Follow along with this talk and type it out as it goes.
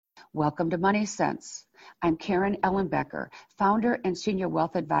Welcome to Money Sense. I'm Karen Ellenbecker, founder and senior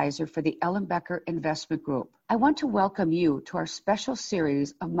wealth advisor for the Ellenbecker Investment Group. I want to welcome you to our special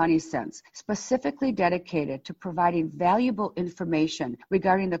series of Money Sense, specifically dedicated to providing valuable information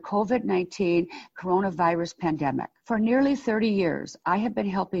regarding the COVID-19 coronavirus pandemic. For nearly 30 years, I have been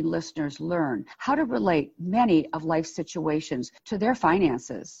helping listeners learn how to relate many of life's situations to their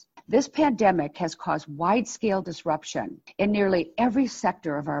finances. This pandemic has caused wide-scale disruption in nearly every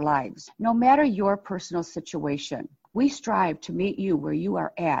sector of our lives. No matter your personal situation, we strive to meet you where you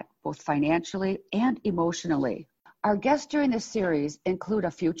are at, both financially and emotionally. Our guests during this series include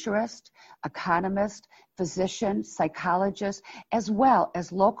a futurist, economist, physician, psychologist, as well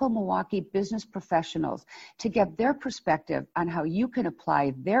as local Milwaukee business professionals to get their perspective on how you can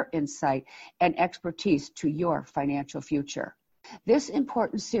apply their insight and expertise to your financial future. This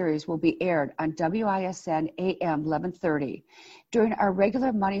important series will be aired on WISN AM 1130 during our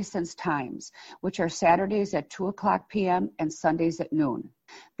regular Money Sense times, which are Saturdays at 2 o'clock p.m. and Sundays at noon.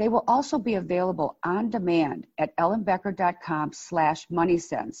 They will also be available on demand at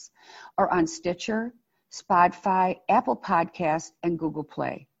ellenbecker.com/moneysense or on Stitcher, Spotify, Apple Podcasts, and Google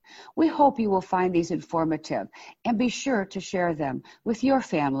Play. We hope you will find these informative and be sure to share them with your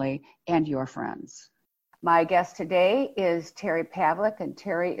family and your friends. My guest today is Terry Pavlic, and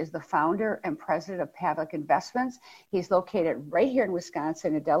Terry is the founder and president of Pavlic Investments. He's located right here in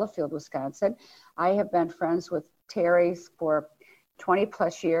Wisconsin, in Delafield, Wisconsin. I have been friends with Terry for 20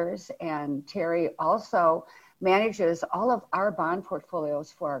 plus years, and Terry also manages all of our bond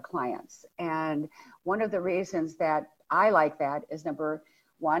portfolios for our clients. And one of the reasons that I like that is, number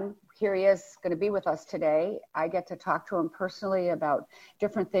one, here he is going to be with us today. I get to talk to him personally about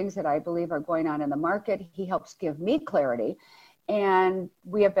different things that I believe are going on in the market. He helps give me clarity. And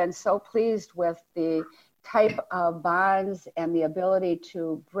we have been so pleased with the type of bonds and the ability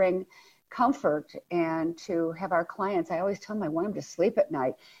to bring comfort and to have our clients. I always tell them I want them to sleep at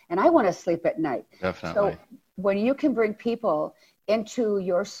night, and I want to sleep at night. Definitely. So when you can bring people into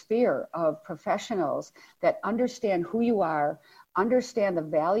your sphere of professionals that understand who you are, understand the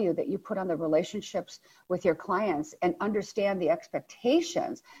value that you put on the relationships with your clients, and understand the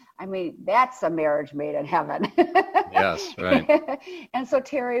expectations. I mean, that's a marriage made in heaven. Yes, right. And so,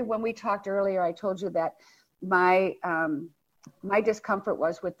 Terry, when we talked earlier, I told you that my discomfort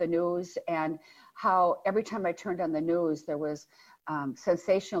was with the news, and how every time I turned on the news, there was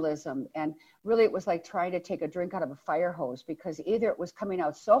sensationalism, and really it was like trying to take a drink out of a fire hose, because either it was coming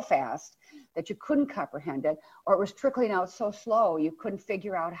out so fast that you couldn't comprehend it, or it was trickling out so slow you couldn't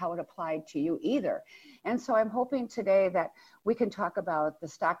figure out how it applied to you either. And so I'm hoping today that we can talk about the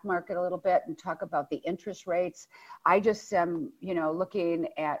stock market a little bit and talk about the interest rates. I just am, looking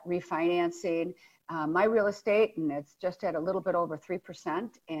at refinancing my real estate, and it's just at a little bit over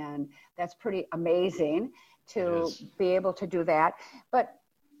 3%, and that's pretty amazing to be able to do that. But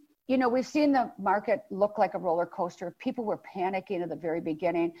we've seen the market look like a roller coaster. People were panicking at the very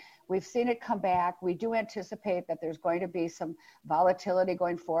beginning. We've seen it come back. We do anticipate that there's going to be some volatility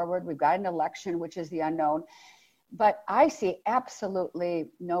going forward. We've got an election, which is the unknown. But I see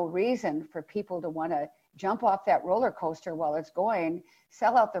absolutely no reason for people to want to jump off that roller coaster while it's going,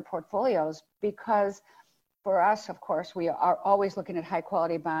 sell out their portfolios, because for us, of course, we are always looking at high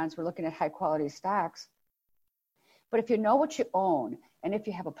quality bonds. We're looking at high quality stocks. But if you know what you own, and if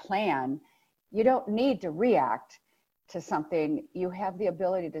you have a plan, you don't need to react to something. You have the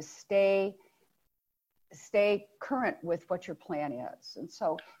ability to stay current with what your plan is. And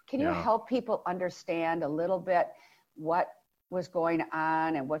so can you help people understand a little bit what was going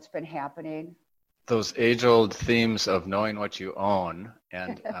on and what's been happening? Those age-old themes of knowing what you own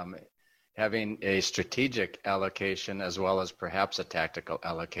and having a strategic allocation as well as perhaps a tactical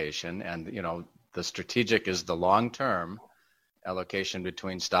allocation. And, the strategic is the long-term allocation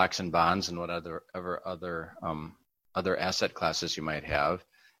between stocks and bonds and whatever other asset classes you might have,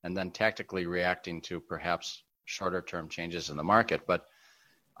 and then tactically reacting to perhaps shorter-term changes in the market. But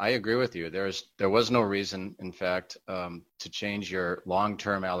I agree with you. There was no reason, in fact, to change your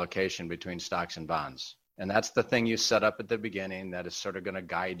long-term allocation between stocks and bonds. And that's the thing you set up at the beginning that is sort of going to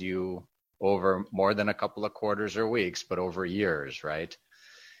guide you over more than a couple of quarters or weeks, but over years, right?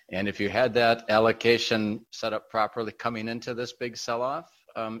 And if you had that allocation set up properly coming into this big sell-off,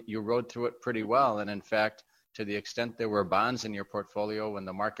 you rode through it pretty well. And in fact, to the extent there were bonds in your portfolio when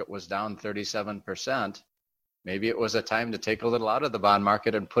the market was down 37%, maybe it was a time to take a little out of the bond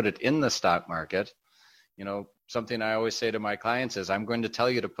market and put it in the stock market. Something I always say to my clients is, I'm going to tell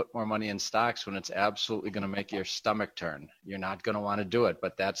you to put more money in stocks when it's absolutely going to make your stomach turn. You're not going to want to do it,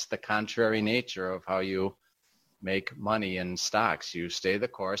 but that's the contrary nature of how you make money in stocks. You stay the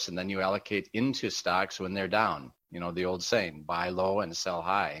course and then you allocate into stocks when they're down. The old saying, buy low and sell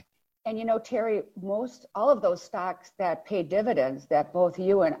high. And Terry, all of those stocks that pay dividends that both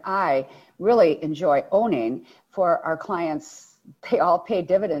you and I really enjoy owning for our clients, they all pay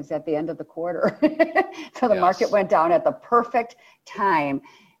dividends at the end of the quarter. So the market went down at the perfect time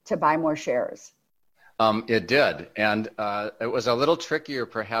to buy more shares. It did. And it was a little trickier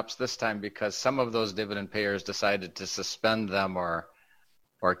perhaps this time because some of those dividend payers decided to suspend them or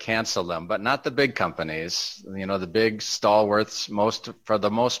cancel them, but not the big companies. The big stalwarts, for the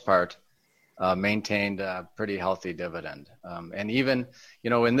most part, maintained a pretty healthy dividend. And even,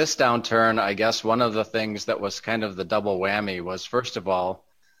 in this downturn, I guess one of the things that was kind of the double whammy was, first of all,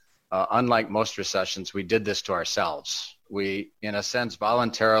 unlike most recessions, we did this to ourselves. We, in a sense,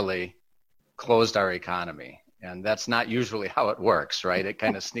 voluntarily closed our economy. And that's not usually how it works, right? It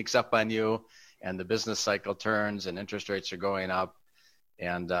kind of sneaks up on you and the business cycle turns and interest rates are going up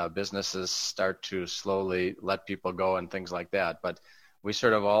and businesses start to slowly let people go and things like that. But we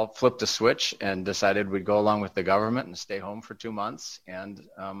sort of all flipped a switch and decided we'd go along with the government and stay home for 2 months. And,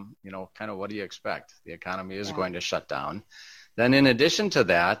 kind of what do you expect? The economy is going to shut down. Then in addition to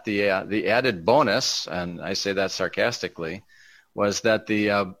that, the added bonus, and I say that sarcastically, was that the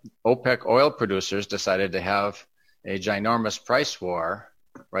OPEC oil producers decided to have a ginormous price war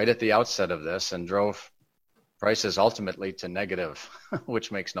right at the outset of this and drove prices ultimately to negative,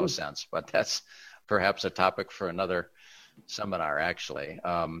 which makes no sense. But that's perhaps a topic for another seminar, actually.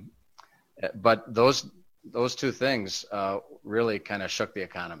 But those two things really kind of shook the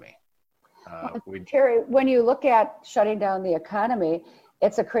economy. Terry, when you look at shutting down the economy,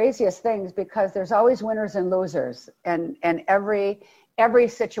 it's the craziest things because there's always winners and losers and every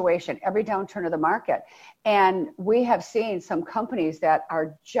situation, every downturn of the market. And we have seen some companies that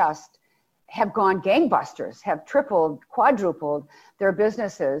are have gone gangbusters, have tripled, quadrupled their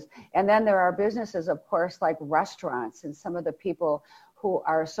businesses. And then there are businesses, of course, like restaurants and some of the people who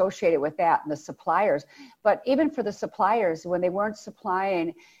are associated with that and the suppliers. But even for the suppliers, when they weren't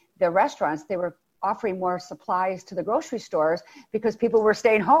supplying the restaurants, they were offering more supplies to the grocery stores because people were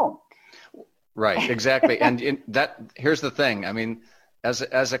staying home. Right, exactly. And here's the thing. I mean,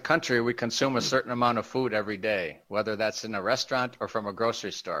 as a country, we consume a certain amount of food every day, whether that's in a restaurant or from a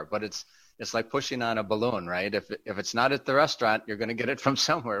grocery store. But it's like pushing on a balloon, right? If it's not at the restaurant, you're going to get it from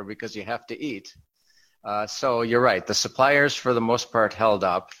somewhere because you have to eat. So you're right. The suppliers, for the most part, held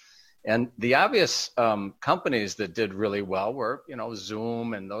up. And the obvious companies that did really well were,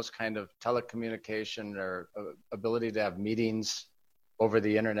 Zoom and those kind of telecommunication or ability to have meetings over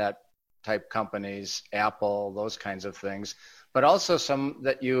the internet type companies, Apple, those kinds of things. But also some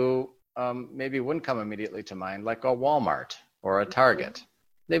that you maybe wouldn't come immediately to mind, like a Walmart or a Target.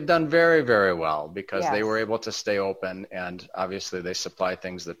 They've done very, very well because they were able to stay open and obviously they supply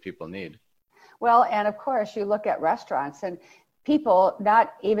things that people need. Well, and of course you look at restaurants and people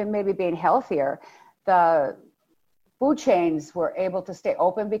not even maybe being healthier, the food chains were able to stay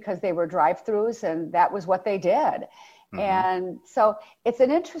open because they were drive-throughs and that was what they did. Mm-hmm. And so it's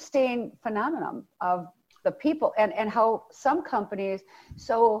an interesting phenomenon of the people and how some companies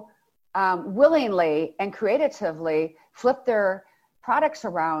so willingly and creatively flip their products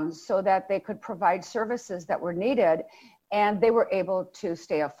around so that they could provide services that were needed and they were able to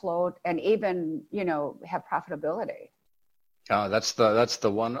stay afloat and even, have profitability. That's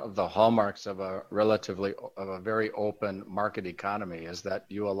the one of the hallmarks of a very open market economy is that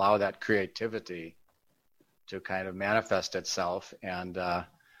you allow that creativity to kind of manifest itself, and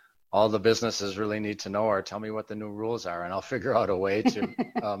all the businesses really need to know are tell me what the new rules are, and I'll figure out a way to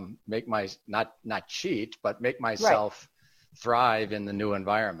make not cheat, but make myself thrive in the new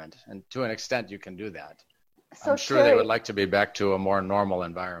environment. And to an extent, you can do that. So I'm sure Terry, they would like to be back to a more normal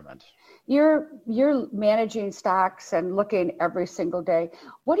environment. You're managing stocks and looking every single day.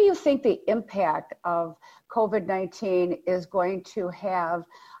 What do you think the impact of COVID-19 is going to have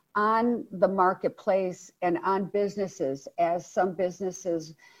on the marketplace and on businesses as some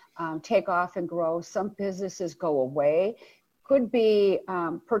businesses take off and grow, some businesses go away, could be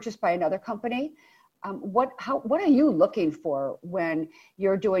purchased by another company? What are you looking for when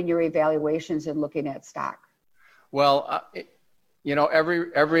you're doing your evaluations and looking at stock? Well,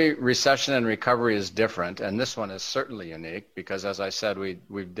 every recession and recovery is different, and this one is certainly unique because, as I said,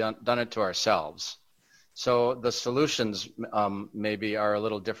 we've done it to ourselves. So the solutions maybe are a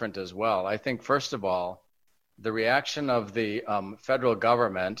little different as well. I think, first of all, the reaction of the federal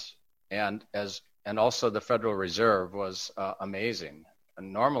government and also the Federal Reserve was amazing.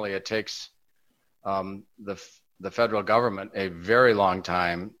 And normally, it takes the the federal government a very long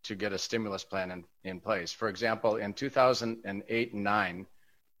time to get a stimulus plan in place. For example, in 2008 and 9,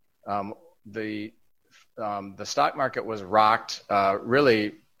 the stock market was rocked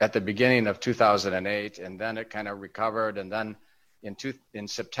really at the beginning of 2008, and then it kind of recovered. And then in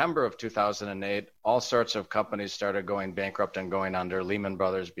September of 2008, all sorts of companies started going bankrupt and going under, Lehman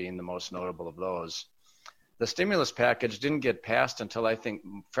Brothers being the most notable of those. The stimulus package didn't get passed until I think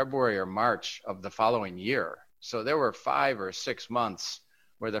February or March of the following year. So there were 5 or 6 months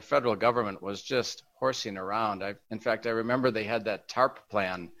where the federal government was just horsing around. In fact, I remember they had that TARP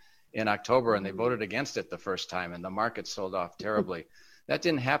plan in October and they voted against it the first time and the market sold off terribly. That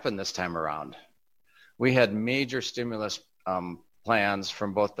didn't happen this time around. We had major stimulus plans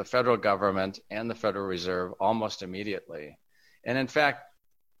from both the federal government and the Federal Reserve almost immediately. And in fact,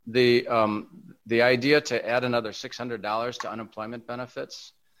 the idea to add another $600 to unemployment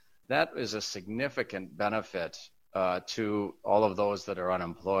benefits, that is a significant benefit to all of those that are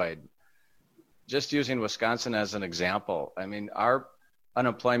unemployed. Just using Wisconsin as an example, I mean, our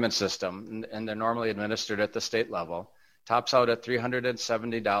unemployment system, and they're normally administered at the state level, tops out at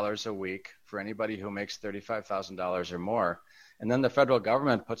 $370 a week for anybody who makes $35,000 or more. And then the federal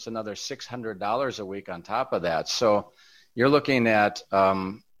government puts another $600 a week on top of that. So you're looking at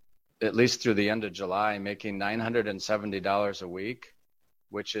least through the end of July, making $970 a week,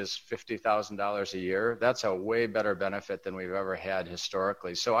 which is $50,000 a year. That's a way better benefit than we've ever had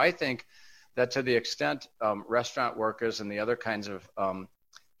historically. So I think that to the extent restaurant workers and the other kinds of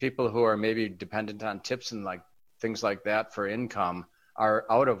people who are maybe dependent on tips and like things like that for income are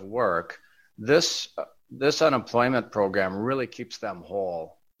out of work, this unemployment program really keeps them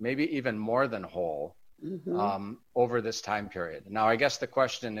whole, maybe even more than whole. Mm-hmm. Over this time period. Now, I guess the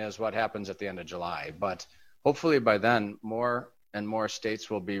question is what happens at the end of July, but hopefully by then more and more states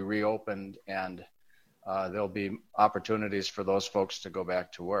will be reopened and there'll be opportunities for those folks to go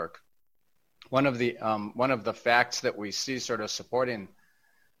back to work. One of the facts that we see sort of supporting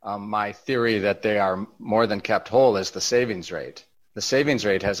my theory that they are more than kept whole is the savings rate. The savings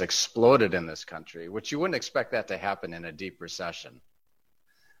rate has exploded in this country, which you wouldn't expect that to happen in a deep recession.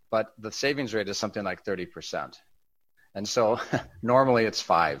 But the savings rate is something like 30%. And so normally it's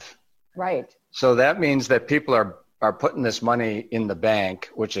 5%. Right. So that means that people are putting this money in the bank,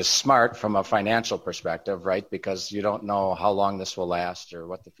 which is smart from a financial perspective, right? Because you don't know how long this will last or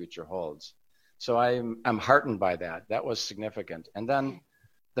what the future holds. So I'm heartened by that. That was significant. And then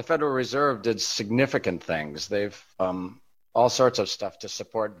the Federal Reserve did significant things. They've all sorts of stuff to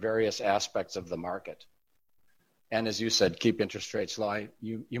support various aspects of the market. And as you said, keep interest rates low.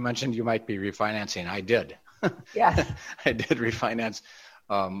 You mentioned you might be refinancing. I did. Yes. I did refinance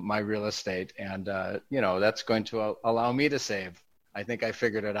my real estate. And, that's going to allow me to save. I think I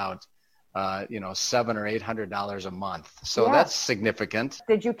figured it out, $700 or $800 a month. So yes. That's significant.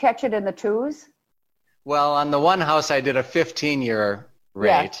 Did you catch it in the 2s? Well, on the one house, I did a 15-year rate.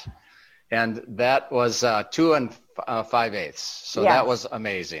 Yes. And that was 2 5/8. So yes. That was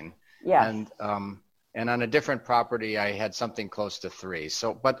amazing. Yes. And on a different property, I had something close to 3.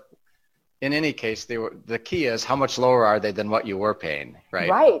 So, but in any case, the key is how much lower are they than what you were paying, right?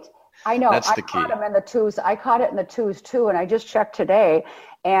 Right. I know. That's the key. I caught them in the 2s. I caught it in the 2s too, and I just checked today.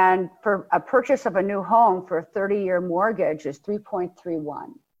 And for a purchase of a new home for a 30-year mortgage is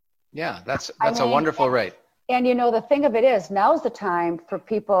 3.31. Yeah, that's a wonderful rate. And the thing of it is, now's the time for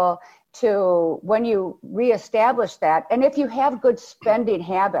people to, when you reestablish that, and if you have good spending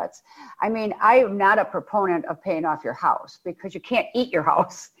habits, I mean, I am not a proponent of paying off your house because you can't eat your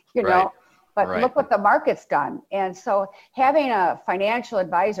house, Right. But right. Look what the market's done. And so having a financial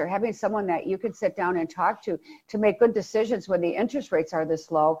advisor, having someone that you can sit down and talk to make good decisions when the interest rates are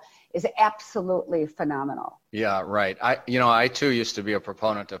this low is absolutely phenomenal. Yeah, right. I too used to be a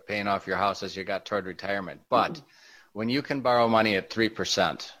proponent of paying off your house as you got toward retirement. But when you can borrow money at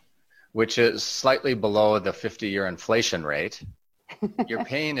 3%, which is slightly below the 50-year inflation rate, you're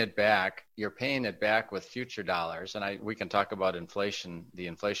paying it back. You're paying it back with future dollars. And we can talk about inflation, the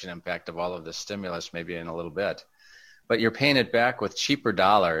inflation impact of all of this stimulus maybe in a little bit. But you're paying it back with cheaper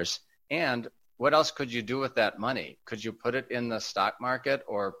dollars. And what else could you do with that money? Could you put it in the stock market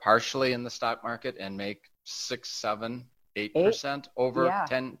or partially in the stock market and make 6, 7, 8% over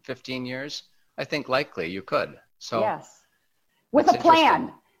 10, 15 years? I think likely you could. So yes. With a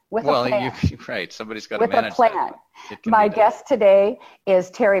plan. with a plan. Right. Somebody's got to With manage a plan. My guest today is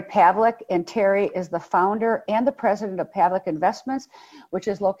Terry Pavlic, and Terry is the founder and the president of Pavlic Investments, which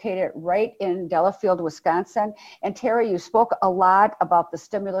is located right in Delafield, Wisconsin. And Terry, you spoke a lot about the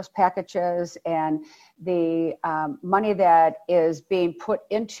stimulus packages and the money that is being put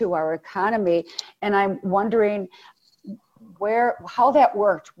into our economy. And I'm wondering how that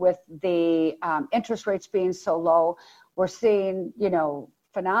worked with the interest rates being so low. We're seeing,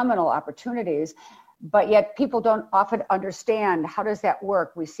 phenomenal opportunities, but yet people don't often understand how does that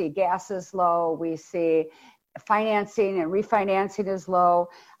work. We see gas is low, we see financing and refinancing is low.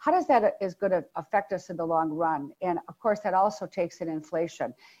 How does that is going to affect us in the long run? And of course, that also takes in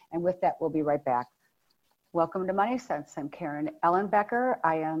inflation. And with that, we'll be right back. Welcome to Money Sense. I'm Karen Ellenbecker.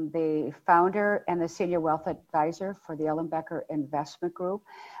 I am the founder and the senior wealth advisor for the Ellenbecker Investment Group.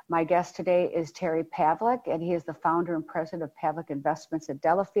 My guest today is Terry Pavlic, and he is the founder and president of Pavlic Investments at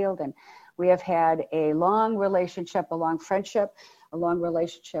Delafield. And we have had a long relationship, a long friendship, a long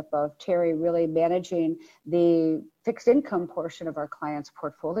relationship of Terry really managing the fixed income portion of our clients'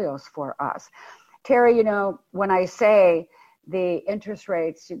 portfolios for us. Terry, when I say the interest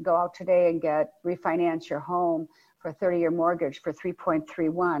rates, you go out today and refinance your home for a 30-year mortgage for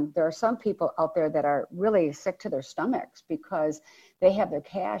 3.31. There are some people out there that are really sick to their stomachs because they have their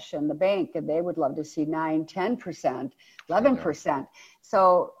cash in the bank and they would love to see 9, 10%, 11%.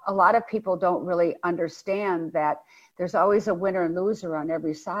 So a lot of people don't really understand that there's always a winner and loser on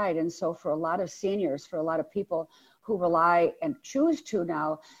every side. And so for a lot of seniors, for a lot of people who rely and choose to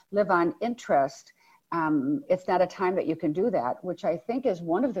now live on interest, it's not a time that you can do that, which I think is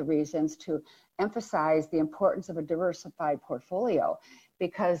one of the reasons to emphasize the importance of a diversified portfolio.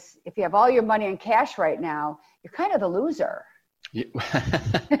 Because if you have all your money in cash right now, you're kind of the loser.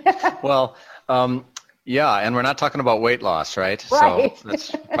 Well, yeah, and we're not talking about weight loss, right? Right. So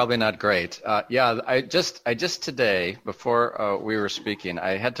that's probably not great. I just today, before we were speaking,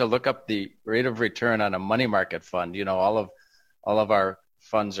 I had to look up the rate of return on a money market fund. All of our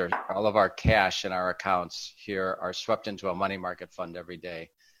funds all of our cash in our accounts here are swept into a money market fund every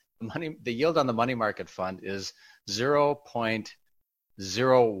day. The yield on the money market fund is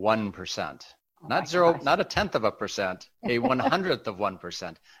 0.01%. Not a tenth of a percent, a 100th of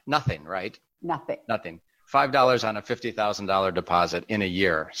 1%. Nothing, right? Nothing. $5 on a $50,000 deposit in a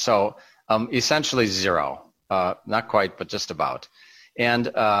year. So essentially zero. Not quite, but just about.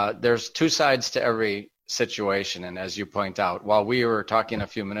 And there's two sides to every situation. And as you point out, while we were talking a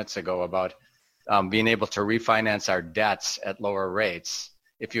few minutes ago about being able to refinance our debts at lower rates,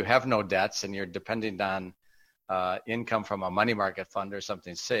 if you have no debts and you're depending on income from a money market fund or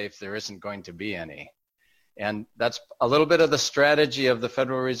something safe, there isn't going to be any. And that's a little bit of the strategy of the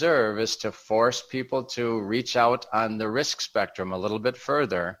Federal Reserve, is to force people to reach out on the risk spectrum a little bit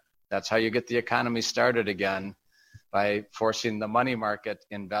further. That's how you get the economy started again, by forcing the money market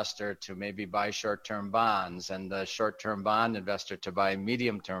investor to maybe buy short-term bonds, and the short-term bond investor to buy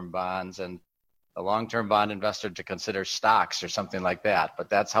medium-term bonds, and the long-term bond investor to consider stocks or something like that. But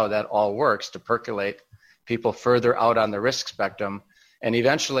that's how that all works, to percolate people further out on the risk spectrum, and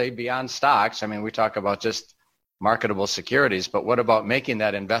eventually beyond stocks. I mean, we talk about just marketable securities, but what about making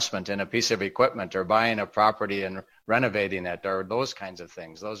that investment in a piece of equipment or buying a property and renovating it, or those kinds of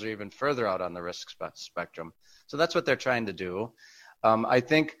things? Those are even further out on the risk spectrum. So that's what they're trying to do. I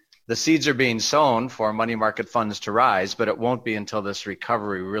think the seeds are being sown for money market funds to rise, but it won't be until this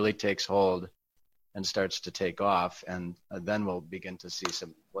recovery really takes hold and starts to take off, and then we'll begin to see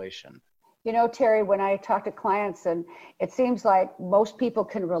some inflation. Terry, when I talk to clients, and it seems like most people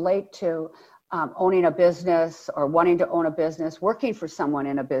can relate to owning a business or wanting to own a business, working for someone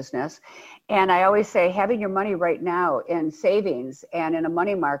in a business. And I always say having your money right now in savings and in a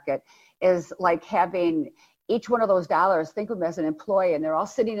money market is like having each one of those dollars, think of them as an employee, and they're all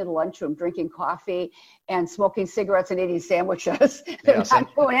sitting in the lunchroom drinking coffee and smoking cigarettes and eating sandwiches. They're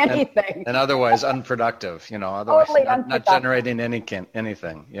not doing anything. And otherwise unproductive, otherwise totally not generating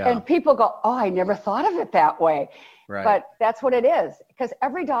anything. Yeah. And people go, oh, I never thought of it that way. Right. But that's what it is. Because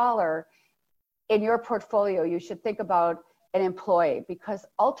every dollar in your portfolio, you should think about an employee, because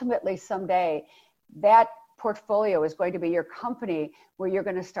ultimately someday that portfolio is going to be your company, where you're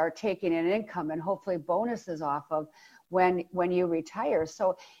going to start taking an income and hopefully bonuses off of when you retire.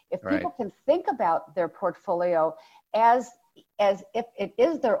 So if people can think about their portfolio as if it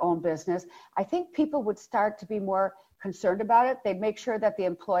is their own business, I think people would start to be more concerned about it. They'd make sure that the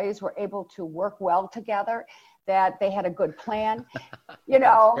employees were able to work well together, that they had a good plan,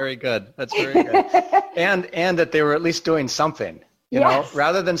 That's very good. That's very good. And that they were at least doing something. You know,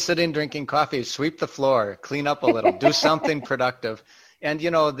 rather than sitting drinking coffee, sweep the floor, clean up a little, do something productive.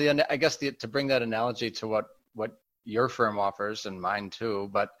 And I guess to bring that analogy to what your firm offers and mine too,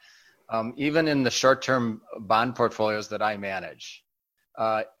 but even in the short-term bond portfolios that I manage,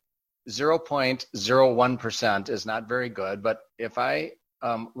 0.01% is not very good. But if I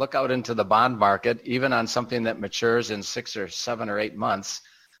look out into the bond market, even on something that matures in 6 or 7 or 8 months,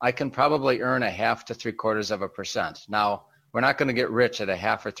 I can probably earn 0.5 to 0.75%. Now, we're not going to get rich at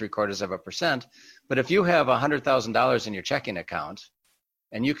 0.5 or 0.75%, but if you have $100,000 in your checking account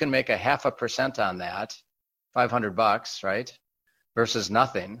and you can make 0.5% on that, $500, right, versus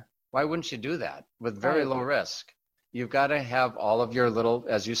nothing, why wouldn't you do that with very low risk? You've got to have all of your little,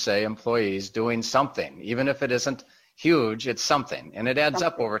 as you say, employees doing something. Even if it isn't huge, it's something, and it adds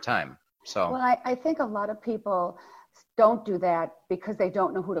up over time. So, well, I think a lot of people don't do that because they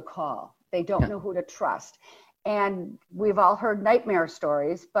don't know who to call. They don't know who to trust. And we've all heard nightmare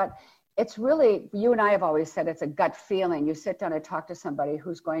stories, but it's really, you and I have always said it's a gut feeling. You sit down and talk to somebody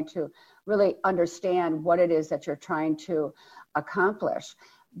who's going to really understand what it is that you're trying to accomplish.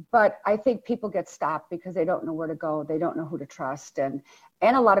 But I think people get stopped because they don't know where to go. They don't know who to trust. And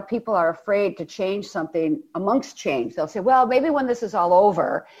a lot of people are afraid to change something amongst change. They'll say, well, maybe when this is all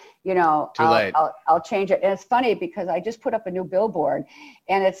over, I'll change it. And it's funny because I just put up a new billboard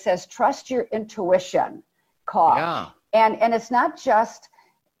and it says, trust your intuition, call. Yeah. And it's not just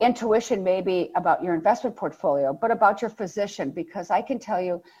intuition maybe about your investment portfolio, but about your physician, because I can tell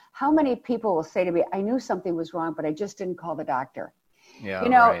you how many people will say to me, I knew something was wrong, but I just didn't call the doctor. Yeah,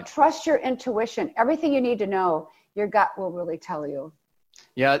 right. Trust your intuition. Everything you need to know, your gut will really tell you.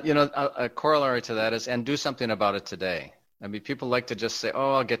 Yeah, a corollary to that is, and do something about it today. I mean, people like to just say,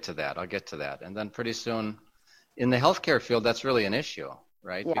 oh, I'll get to that. And then pretty soon, in the healthcare field, that's really an issue,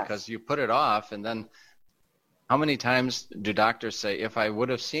 right? Yes. Because you put it off, and then how many times do doctors say, if I would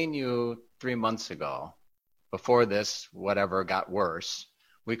have seen you 3 months ago, before this, whatever got worse,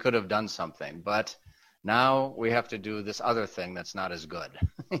 we could have done something. But now we have to do this other thing that's not as good.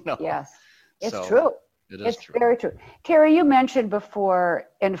 Yes, it's true. It's true. Very true. Terry, you mentioned before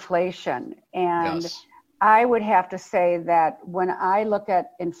inflation, and yes. I would have to say that when I look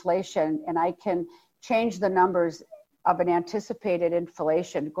at inflation and I can change the numbers of an anticipated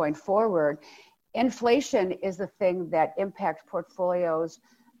inflation going forward, inflation is the thing that impacts portfolios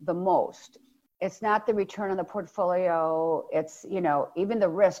the most. It's not the return on the portfolio. It's, even the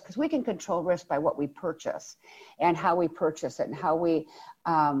risk, because we can control risk by what we purchase and how we purchase it and how we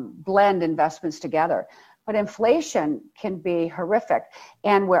blend investments together. But inflation can be horrific.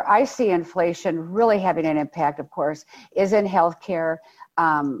 And where I see inflation really having an impact, of course, is in healthcare,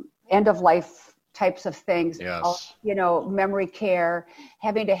 end of life types of things, yes. Memory care,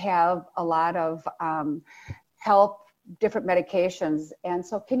 having to have a lot of help, different medications. And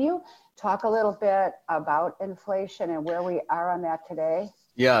so can you talk a little bit about inflation and where we are on that today?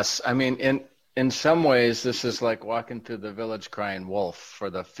 Yes. I mean, in some ways, this is like walking through the village crying wolf for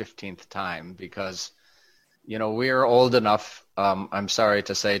the 15th time because, we're old enough, I'm sorry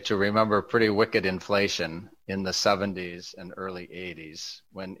to say, to remember pretty wicked inflation in the 70s and early 80s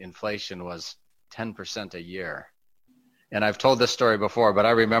when inflation was 10% a year. And I've told this story before, but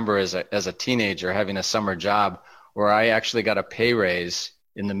I remember as a teenager having a summer job where I actually got a pay raise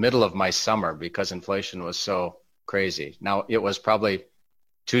in the middle of my summer because inflation was so crazy. Now it was probably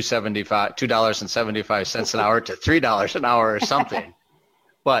 $2.75 an hour to $3 an hour or something.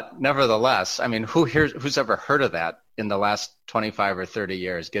 But nevertheless, I mean, who's ever heard of that in the last 25 or 30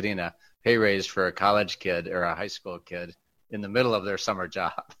 years, getting a pay raise for a college kid or a high school kid in the middle of their summer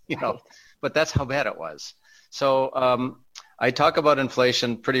job, Right. But that's how bad it was. So I talk about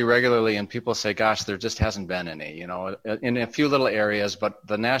inflation pretty regularly, and people say, gosh, there just hasn't been any, in a few little areas, but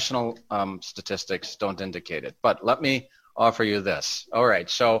the national statistics don't indicate it. But let me offer you this. All right,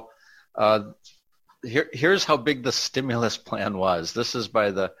 so here's how big the stimulus plan was. This is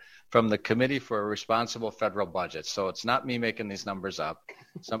from the Committee for a Responsible Federal Budget. So it's not me making these numbers up.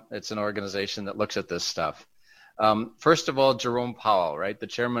 It's an organization that looks at this stuff. First of all, Jerome Powell, right, the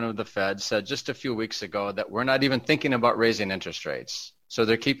chairman of the Fed, said just a few weeks ago that we're not even thinking about raising interest rates. So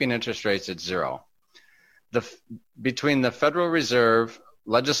they're keeping interest rates at zero. Between the Federal Reserve,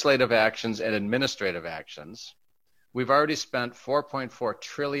 legislative actions, and administrative actions, we've already spent $4.4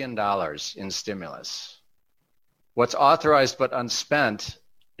 trillion in stimulus. What's authorized but unspent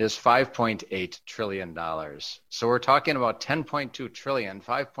is $5.8 trillion. So we're talking about $10.2 trillion,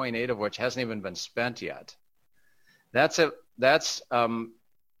 5.8 of which hasn't even been spent yet. That's in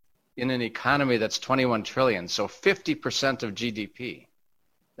an economy that's 21 trillion, so 50% of GDP.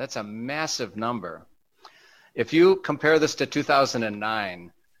 That's a massive number. If you compare this to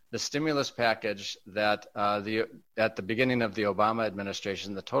 2009, the stimulus package that at the beginning of the Obama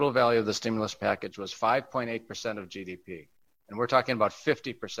administration, the total value of the stimulus package was 5.8% of GDP. And we're talking about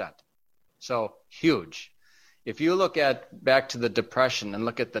 50%. So huge. If you look back to the Depression and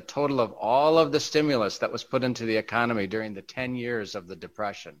look at the total of all of the stimulus that was put into the economy during the 10 years of the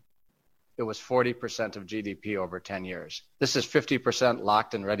Depression, it was 40% of GDP over 10 years. This is 50%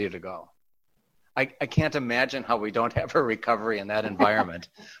 locked and ready to go. I can't imagine how we don't have a recovery in that environment.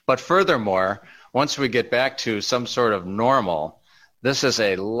 But furthermore, once we get back to some sort of normal, this is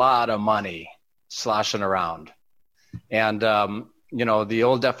a lot of money sloshing around. And, the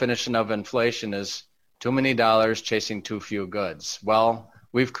old definition of inflation is too many dollars chasing too few goods. Well,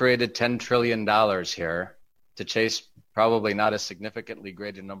 we've created $10 trillion here to chase probably not a significantly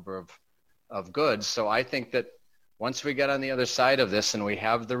greater number of goods. So I think that once we get on the other side of this and we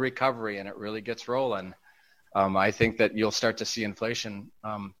have the recovery and it really gets rolling, I think that you'll start to see inflation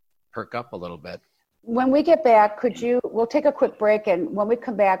perk up a little bit. When we get back, we'll take a quick break, and when we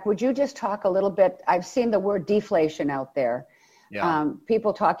come back, would you just talk a little bit, I've seen the word deflation out there. Yeah.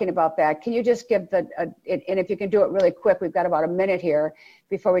 People talking about that. Can you just give and if you can do it really quick, we've got about a minute here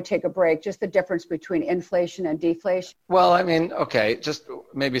before we take a break, just the difference between inflation and deflation? Well, okay, just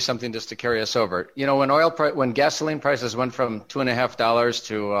maybe something just to carry us over. When gasoline prices went from $2.50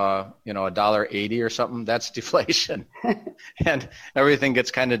 to $1.80 or something, that's deflation. And everything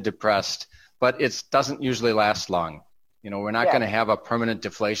gets kind of depressed, but it doesn't usually last long. We're not going to have a permanent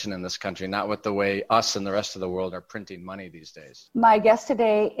deflation in this country, not with the way us and the rest of the world are printing money these days. My guest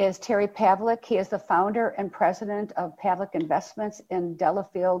today is Terry Pavlic. He is the founder and president of Pavlic Investments in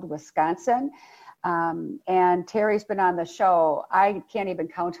Delafield, Wisconsin. And Terry's been on the show. I can't even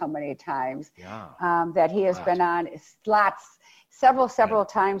count how many times that he has been on. Several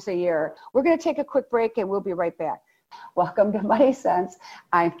times a year. We're going to take a quick break and we'll be right back. Welcome to Money Sense.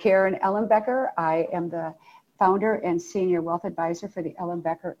 I'm Karen Ellenbecker. I am the founder and senior wealth advisor for the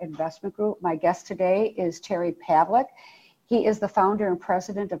Ellenbecker Investment Group. My guest today is Terry Pavlic. He is the founder and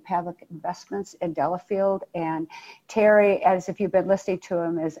president of Pavlic Investments in Delafield. And Terry, as if you've been listening to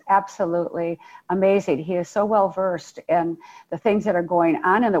him, is absolutely amazing. He is so well versed in the things that are going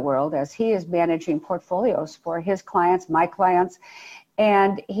on in the world as he is managing portfolios for his clients, my clients.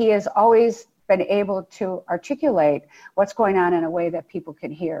 And he has always been able to articulate what's going on in a way that people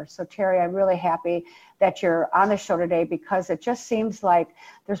can hear. So Terry, I'm really happy that you're on the show today, because it just seems like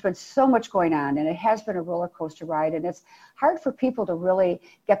there's been so much going on, and it has been a roller coaster ride, and it's hard for people to really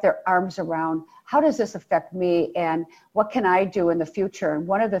get their arms around how does this affect me and what can I do in the future. And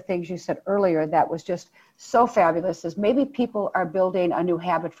one of the things you said earlier that was just so fabulous is maybe people are building a new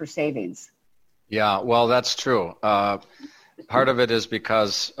habit for savings. Yeah, well, that's true. Part of it is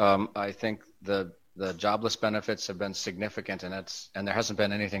because I think the jobless benefits have been significant, and there hasn't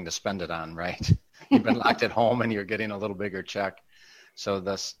been anything to spend it on, right? You've been locked at home and you're getting a little bigger check. So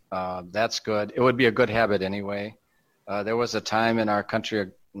that's good. It would be a good habit anyway. There was a time in our country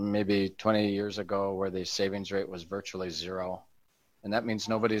maybe 20 years ago where the savings rate was virtually zero. And that means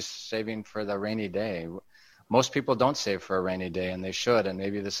nobody's saving for the rainy day. Most people don't save for a rainy day, and they should. And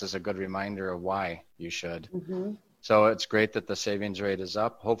maybe this is a good reminder of why you should. Mm-hmm. So it's great that the savings rate is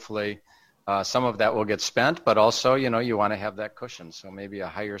up. Hopefully some of that will get spent, but also, you want to have that cushion. So maybe a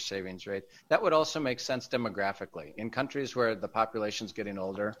higher savings rate. That would also make sense demographically. In countries where the population's getting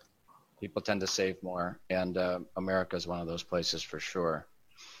older, people tend to save more. And America is one of those places for sure.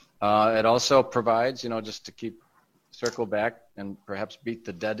 It also provides, just to circle back and perhaps beat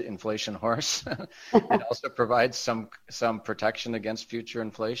the dead inflation horse. It also provides some protection against future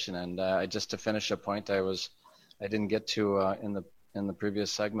inflation. And just to finish a point I didn't get to in the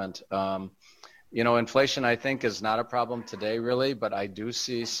previous segment. Inflation, I think, is not a problem today, really, but I do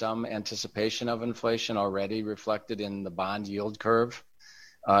see some anticipation of inflation already reflected in the bond yield curve.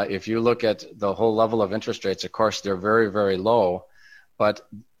 If you look at the whole level of interest rates, of course, they're very, very low, but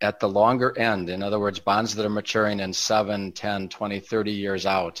at the longer end, in other words, bonds that are maturing in 7, 10, 20, 30 years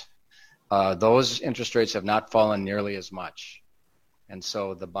out, those interest rates have not fallen nearly as much. And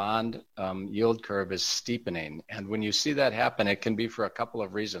so the bond yield curve is steepening. And when you see that happen, it can be for a couple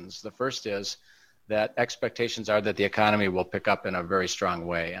of reasons. The first is that expectations are that the economy will pick up in a very strong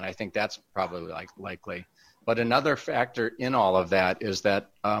way. And I think that's probably likely. But another factor in all of that is that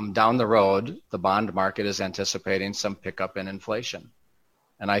down the road, the bond market is anticipating some pickup in inflation.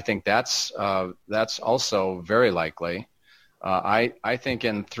 And I think that's also very likely. I think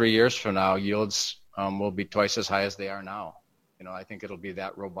in 3 years from now, yields will be twice as high as they are now. I think it'll be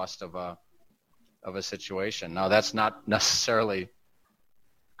that robust of a situation. Now, that's not necessarily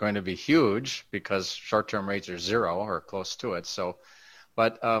going to be huge because short-term rates are zero or close to it. So,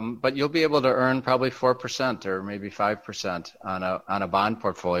 But you'll be able to earn probably 4% or maybe 5% on a bond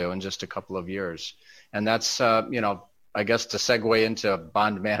portfolio in just a couple of years. And that's, I guess to segue into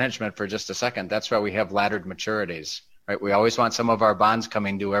bond management for just a second, that's why we have laddered maturities, right? We always want some of our bonds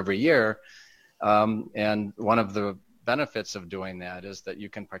coming due every year. And one of the benefits of doing that is that you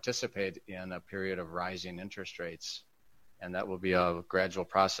can participate in a period of rising interest rates. And that will be a gradual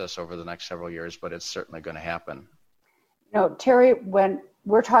process over the next several years, but it's certainly going to happen. Terry, when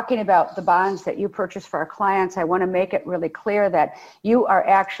we're talking about the bonds that you purchase for our clients, I want to make it really clear that you are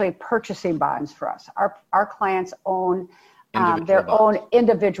actually purchasing bonds for us. Our clients own their own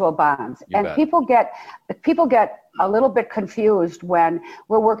individual bonds. And people get a little bit confused when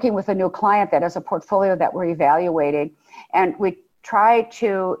we're working with a new client that has a portfolio that we're evaluating. And we try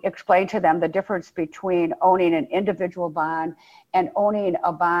to explain to them the difference between owning an individual bond and owning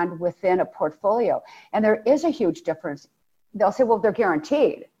a bond within a portfolio. And there is a huge difference. They'll say, well, they're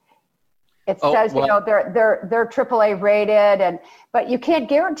guaranteed. It says, they're AAA rated, but you can't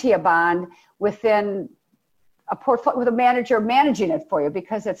guarantee a bond within a portfolio with a manager managing it for you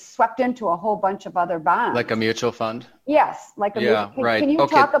because it's swept into a whole bunch of other bonds. Like a mutual fund? Yes, like a mutual fund. Right. Can you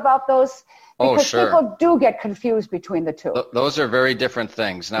talk about those? Because sure. People do get confused between the two. Those are very different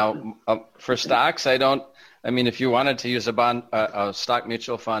things. Now, for stocks, if you wanted to use a stock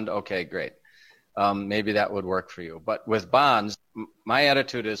mutual fund, okay, great. Maybe that would work for you. But with bonds, my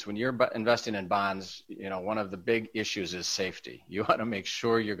attitude is when you're investing in bonds, one of the big issues is safety. You want to make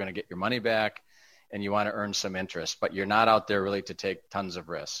sure you're going to get your money back and you want to earn some interest, but you're not out there really to take tons of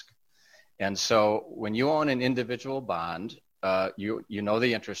risk. And so when you own an individual bond, you know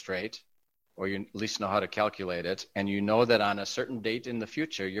the interest rate, or you at least know how to calculate it, and you know that on a certain date in the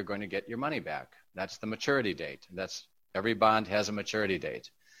future, you're going to get your money back. That's the maturity date. Every bond has a maturity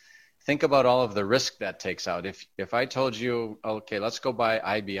date. Think about all of the risk that takes out. If I told you, okay, let's go buy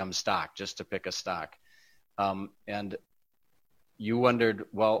IBM stock, just to pick a stock, and you wondered,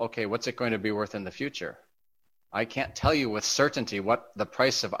 well, okay, what's it going to be worth in the future? I can't tell you with certainty what the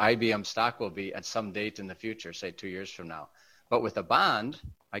price of IBM stock will be at some date in the future, say 2 years from now. But with a bond,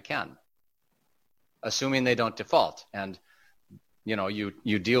 I can, assuming they don't default. And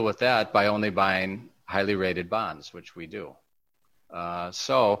you deal with that by only buying highly rated bonds, which we do.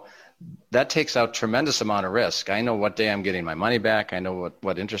 So that takes out tremendous amount of risk. I know what day I'm getting my money back. I know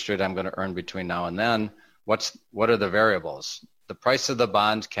what interest rate I'm going to earn between now and then. What are the variables? The price of the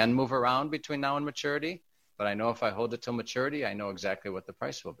bond can move around between now and maturity, but I know if I hold it till maturity, I know exactly what the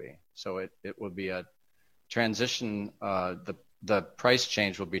price will be. So it will be a transition. The price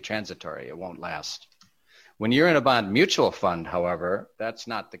change will be transitory. It won't last. When you're in a bond mutual fund, however, that's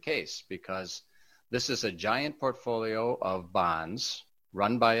not the case because this is a giant portfolio of bonds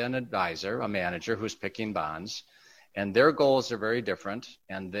run by an advisor, a manager who's picking bonds, and their goals are very different.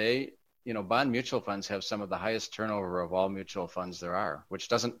 And bond mutual funds have some of the highest turnover of all mutual funds there are, which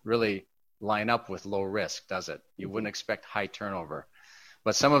doesn't really line up with low risk, does it? You wouldn't expect high turnover.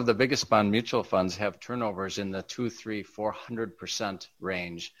 But some of the biggest bond mutual funds have turnovers in the 200, 300, 400%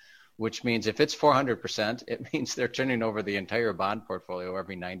 range, which means if it's 400%, it means they're turning over the entire bond portfolio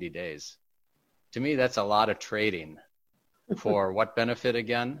every 90 days. To me, that's a lot of trading for what benefit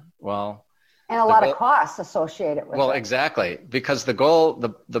again? Well, and a lot of costs associated with it. Well, exactly, because the goal,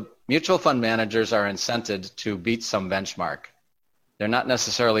 the mutual fund managers are incented to beat some benchmark. They're not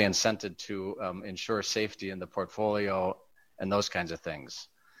necessarily incented to ensure safety in the portfolio and those kinds of things.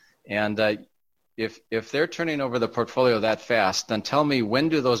 And if they're turning over the portfolio that fast, then tell me, when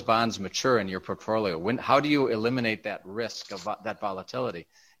do those bonds mature in your portfolio? How do you eliminate that risk of that volatility?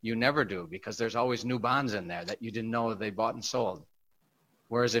 You never do, because there's always new bonds in there that you didn't know they bought and sold.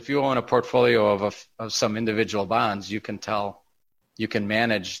 Whereas if you own a portfolio of some individual bonds, you can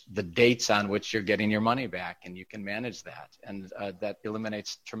manage the dates on which you're getting your money back, and you can manage that, and that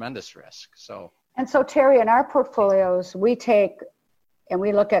eliminates tremendous risk. So Terry, in our portfolios, we take and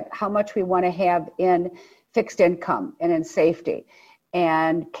we look at how much we want to have in fixed income and in safety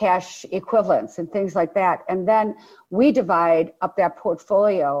and cash equivalents and things like that. And then we divide up that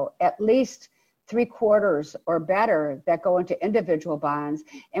portfolio at least 3/4 or better that go into individual bonds.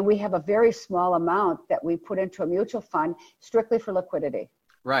 And we have a very small amount that we put into a mutual fund strictly for liquidity.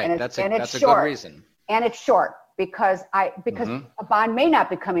 Right. That's a good reason. And it's short because a bond may not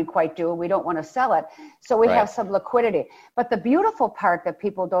be coming quite due and we don't want to sell it. So we have some liquidity. But the beautiful part that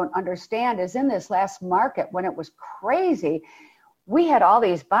people don't understand is in this last market when it was crazy, we had all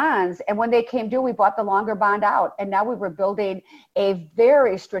these bonds, and when they came due, we bought the longer bond out. And now we were building a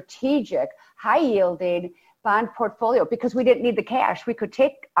very strategic, high-yielding bond portfolio because we didn't need the cash. We could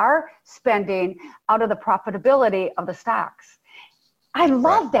take our spending out of the profitability of the stocks. I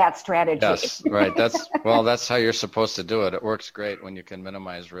love that strategy. Yes, right. That's how you're supposed to do it. It works great when you can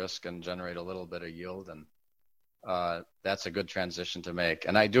minimize risk and generate a little bit of yield, and that's a good transition to make.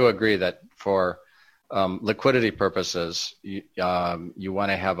 And I do agree that for liquidity purposes, you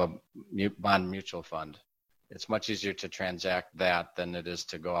want to have a bond mutual fund. It's much easier to transact that than it is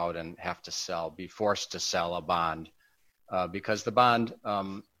to go out and have to be forced to sell a bond, because the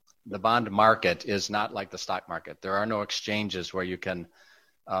bond market is not like the stock market. There are no exchanges where you can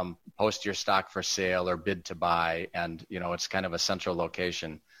post your stock for sale or bid to buy, and it's kind of a central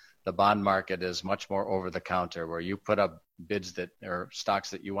location. The bond market is much more over the counter, where you put up bids or stocks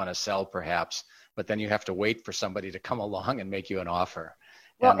that you want to sell perhaps, but then you have to wait for somebody to come along and make you an offer.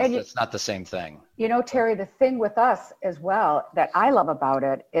 Well, and it's not the same thing. Terry, the thing with us as well that I love about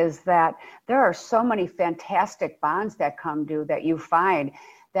it is that there are so many fantastic bonds that come due that you find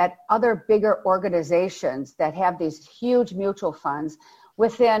that other bigger organizations that have these huge mutual funds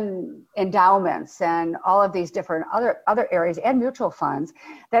within endowments and all of these different other areas and mutual funds,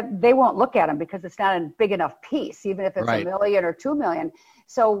 that they won't look at them because it's not a big enough piece, even if it's $1 million or $2 million.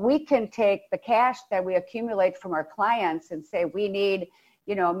 So we can take the cash that we accumulate from our clients and say, we need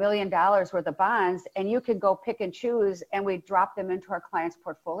 $1 million worth of bonds, and you can go pick and choose, and we drop them into our clients'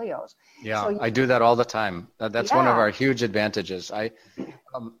 portfolios. Yeah, so I do that all the time. That's one of our huge advantages.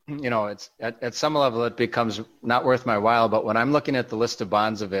 It's at some level it becomes not worth my while, but when I'm looking at the list of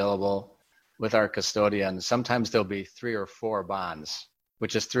bonds available with our custodian, sometimes there'll be 3 or 4 bonds,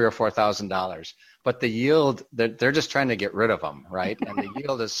 which is $3,000 or $4,000. But the yield, they're just trying to get rid of them, right? And the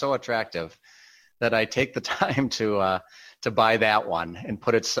yield is so attractive that I take the time to buy that one and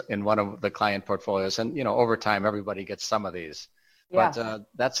put it in one of the client portfolios. And, over time, everybody gets some of these. Yeah. But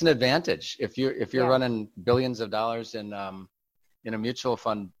that's an advantage. If you're running billions of dollars in a mutual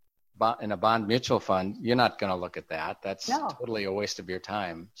fund, in a bond mutual fund, you're not going to look at that. That's totally a waste of your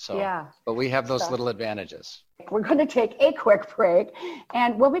time. So, but we have those little advantages. We're going to take a quick break.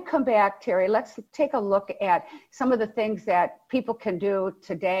 And when we come back, Terry, let's take a look at some of the things that people can do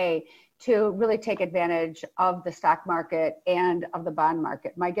today to really take advantage of the stock market and of the bond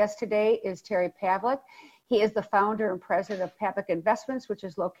market. My guest today is Terry Pavlic. He is the founder and president of Pavlic Investments, which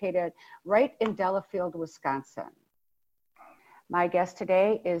is located right in Delafield, Wisconsin. My guest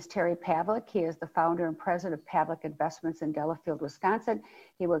today is Terry Pavlic. He is the founder and president of Pavlic Investments in Delafield, Wisconsin.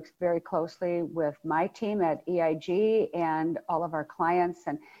 He works very closely with my team at EIG and all of our clients.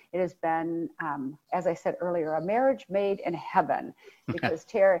 And it has been, as I said earlier, a marriage made in heaven, because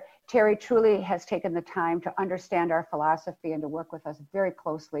Terry truly has taken the time to understand our philosophy and to work with us very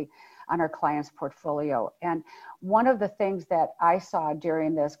closely on our clients' portfolio. And one of the things that I saw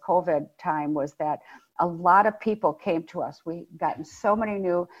during this COVID time was that a lot of people came to us. We've gotten so many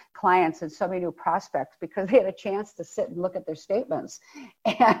new clients and so many new prospects because they had a chance to sit and look at their statements.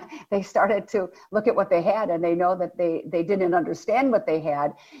 And they started to look at what they had, and they know that they didn't understand what they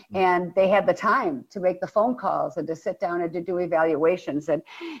had. And they had the time to make the phone calls and to sit down and to do evaluations. And,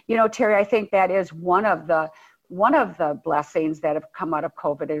 Terry, I think that is one of the blessings that have come out of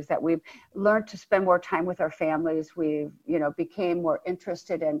COVID, is that we've learned to spend more time with our families. We've, became more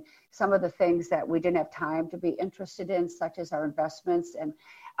interested in some of the things that we didn't have time to be interested in, such as our investments and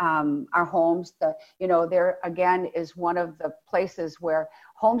our homes. There again is one of the places where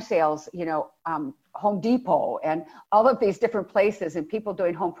home sales, Home Depot and all of these different places and people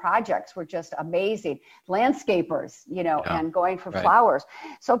doing home projects were just amazing. Landscapers, and going for flowers.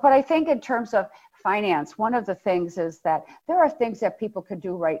 So, but I think in terms of finance, one of the things is that there are things that people could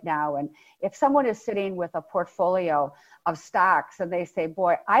do right now. And if someone is sitting with a portfolio of stocks and they say,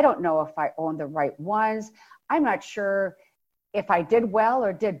 boy, I don't know if I own the right ones. I'm not sure if I did well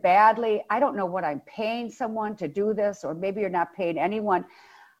or did badly. I don't know what I'm paying someone to do this, or maybe you're not paying anyone.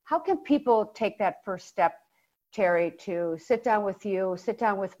 How can people take that first step, Terry, to sit down with you, sit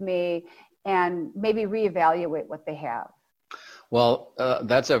down with me, and maybe reevaluate what they have? Well,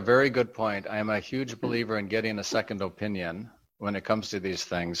 that's a very good point. I am a huge believer in getting a second opinion when it comes to these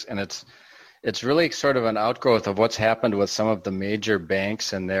things. And it's really sort of an outgrowth of what's happened with some of the major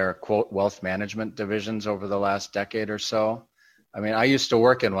banks and their, quote, wealth management divisions over the last decade or so. I mean, I used to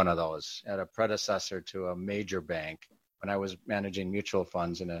work in one of those at a predecessor to a major bank when I was managing mutual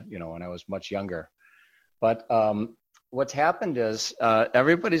funds when I was much younger. But what's happened is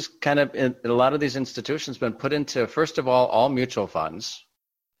everybody's kind of, in a lot of these institutions, been put into, first of all mutual funds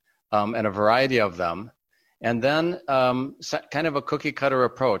and a variety of them, and then kind of a cookie cutter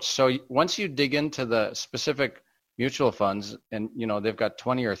approach. So once you dig into the specific mutual funds, and they've got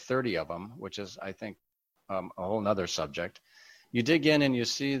 20 or 30 of them, which is, I think, a whole nother subject. You dig in and you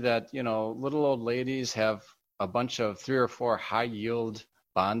see that little old ladies have a bunch of 3 or 4 high yield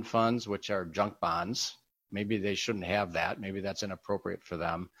bond funds, which are junk bonds. Maybe they shouldn't have that. Maybe that's inappropriate for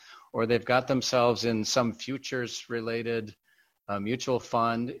them. Or they've got themselves in some futures related mutual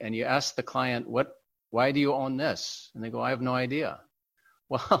fund, and you ask the client, why do you own this? And they go, I have no idea.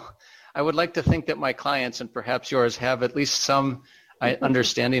 Well, I would like to think that my clients, and perhaps yours, have at least some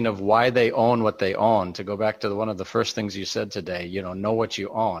understanding of why they own what they own. To go back to one of the first things you said today, know what you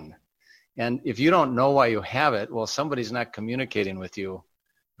own. And if you don't know why you have it, well, somebody's not communicating with you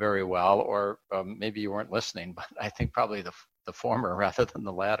very well, or maybe you weren't listening, but I think probably the former rather than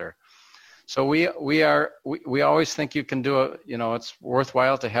the latter. So we always think you can do it's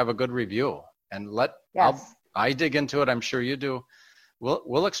worthwhile to have a good review and Yes. I dig into it. I'm sure you do.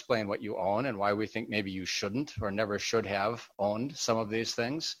 We'll explain what you own and why we think maybe you shouldn't or never should have owned some of these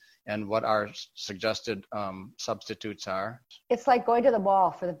things, and what our suggested substitutes are. It's like going to the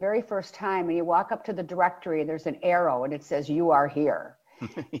mall for the very first time and you walk up to the directory, there's an arrow and it says, you are here.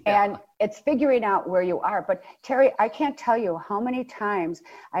 Yeah. And it's figuring out where you are. But Terry, I can't tell you how many times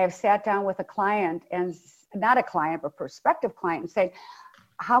I have sat down with a client, and not a client, but prospective client, and said,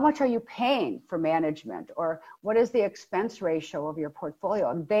 how much are you paying for management? Or what is the expense ratio of your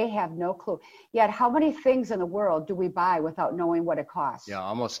portfolio? And they have no clue. Yet, how many things in the world do we buy without knowing what it costs? Yeah,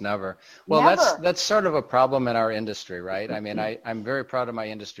 almost never. Well, never. That's sort of a problem in our industry, right? I mean, I'm very proud of my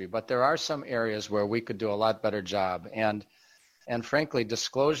industry, but there are some areas where we could do a lot better job. And frankly,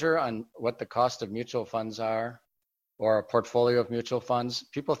 disclosure on what the cost of mutual funds are, or a portfolio of mutual funds,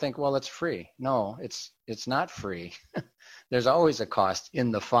 people think, well, it's free. No, it's not free. There's always a cost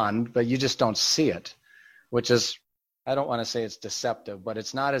in the fund, but you just don't see it, which is, I don't want to say it's deceptive, but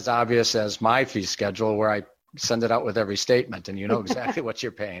it's not as obvious as my fee schedule, where I send it out with every statement and you know exactly what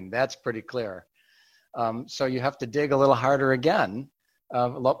you're paying. That's pretty clear. So you have to dig a little harder again.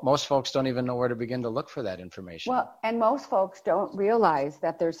 Most folks don't even know where to begin to look for that information. Well, and most folks don't realize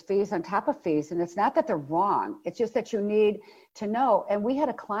that there's fees on top of fees. And it's not that they're wrong. It's just that you need to know. And we had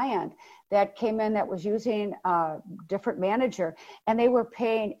a client that came in that was using a different manager, and they were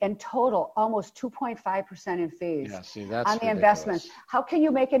paying in total almost 2.5% in fees. Yeah, see, that's on the ridiculous. Investments. How can you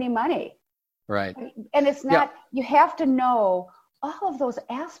make any money? Right. And it's not, you have to know all of those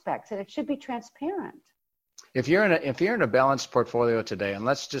aspects, and it should be transparent. If you're in a balanced portfolio today, and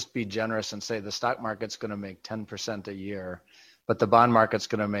let's just be generous and say the stock market's going to make 10% a year, but the bond market's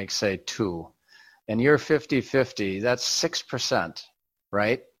going to make, say, 2%, and you're 50-50, that's 6%,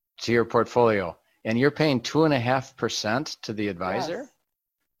 right, to your portfolio, and you're paying 2.5% to the advisor. Yes.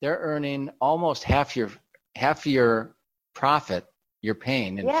 They're earning almost half your profit you're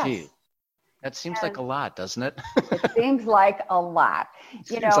paying in fees. That seems like a lot, doesn't it? It seems like a lot.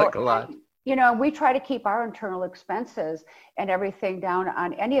 Seems like a lot. We try to keep our internal expenses and everything down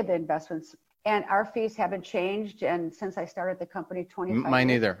on any of the investments, and our fees haven't changed. And since I started the company 25 years ago. Mine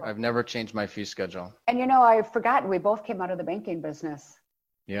either. I've never changed my fee schedule. And I've forgotten, we both came out of the banking business.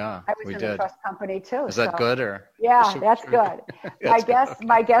 Yeah, I was in the trust company too. Is that good or? Yeah, that's good.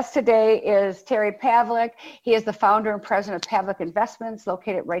 My guest today is Terry Pavlic. He is the founder and president of Pavlic Investments,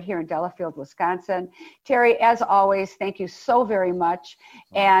 located right here in Delafield, Wisconsin. Terry, as always, thank you so very much.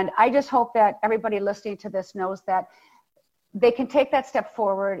 And I just hope that everybody listening to this knows that they can take that step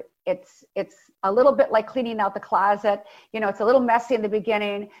forward. It's a little bit like cleaning out the closet. It's a little messy in the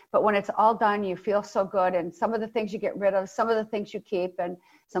beginning, but when it's all done, you feel so good. And some of the things you get rid of, some of the things you keep, and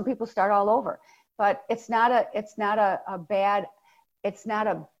some people start all over. But it's not a bad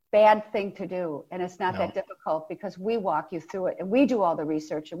thing to do, and it's not that difficult, because we walk you through it and we do all the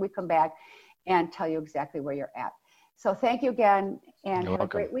research, and we come back and tell you exactly where you're at. So thank you again, and have a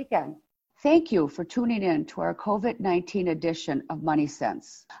great weekend. Thank you for tuning in to our COVID-19 edition of Money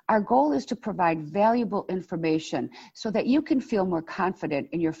Sense. Our goal is to provide valuable information so that you can feel more confident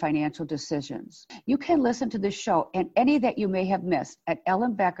in your financial decisions. You can listen to the show and any that you may have missed at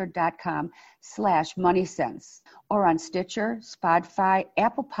ellenbecker.com/moneysense or on Stitcher, Spotify,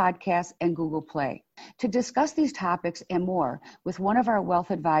 Apple Podcasts, and Google Play. To discuss these topics and more with one of our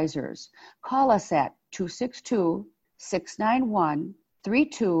wealth advisors, call us at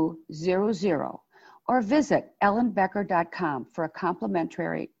 262-691-3200 or visit ellenbecker.com for a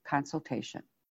complimentary consultation.